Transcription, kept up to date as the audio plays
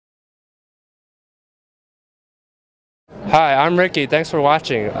Hi, I'm Ricky. Thanks for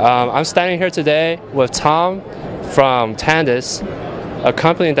watching. I'm standing here today with Tom from Tandus, a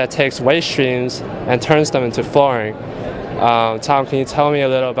company that takes waste streams and turns them into flooring. Tom, can you tell me a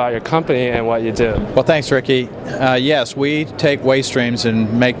little about your company and what you do? Well, thanks, Ricky. Yes, we take waste streams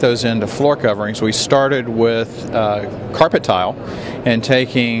and make those into floor coverings. We started with carpet tile and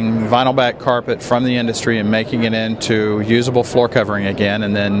taking vinyl back carpet from the industry and making it into usable floor covering again,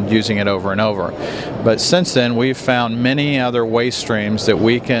 and then using it over and over. But since then, we've found many other waste streams that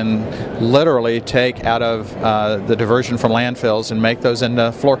we can literally take out of the diversion from landfills and make those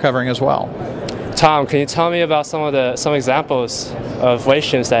into floor covering as well. Tom, can you tell me about some examples of waste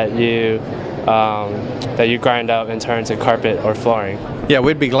streams that you grind up and turn into carpet or flooring? Yeah,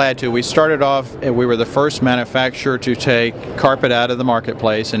 we'd be glad to. We started off, we were the first manufacturer to take carpet out of the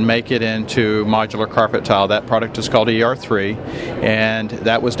marketplace and make it into modular carpet tile. That product is called ER3, and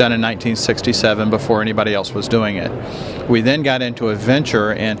that was done in 1967 before anybody else was doing it. We then got into a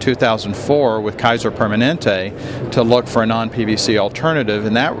venture in 2004 with Kaiser Permanente to look for a non-PVC alternative,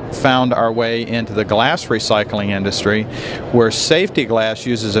 and that found our way into the glass recycling industry, where safety glass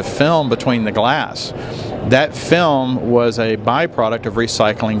uses a film between the glass. That film was a byproduct of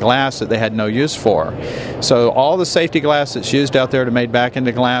recycling glass that they had no use for. So all the safety glass that's used out there to made back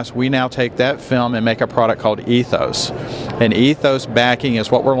into glass, we now take that film and make a product called Ethos. And Ethos backing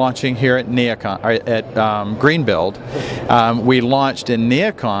is what we're launching here at Greenbuild. We launched in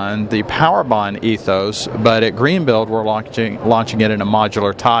Neocon the PowerBond Ethos, but at Greenbuild we're launching it in a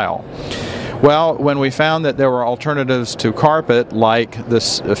modular tile. Well, when we found that there were alternatives to carpet like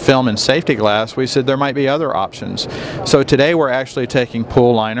this film and safety glass, we said there might be other options. So today we're actually taking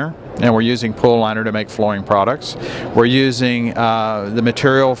pool liner, and we're using pool liner to make flooring products. We're using the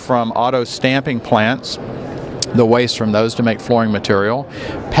material from auto stamping plants, the waste from those, to make flooring material.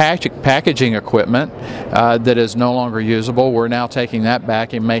 Packaging equipment that is no longer usable, we're now taking that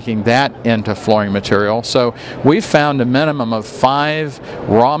back and making that into flooring material. So we've found a minimum of 5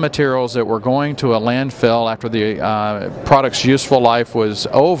 raw materials that were going to a landfill after the product's useful life was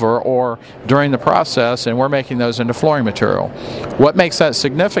over or during the process, and we're making those into flooring material. What makes that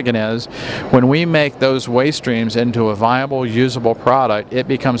significant is when we make those waste streams into a viable, usable product, it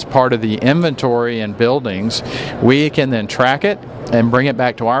becomes part of the inventory in buildings. We can then track it and bring it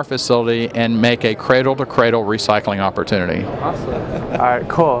back to our facility and make a cradle-to-cradle recycling opportunity. Awesome. All right,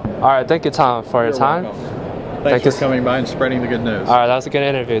 cool. All right, thank you, Tom, for your time. Thanks for coming by and spreading the good news. All right, that was a good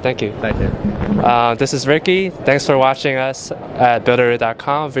interview. Thank you. Thank you. This is Ricky. Thanks for watching us at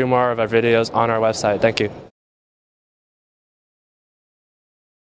buildaroo.com. View more of our videos on our website. Thank you.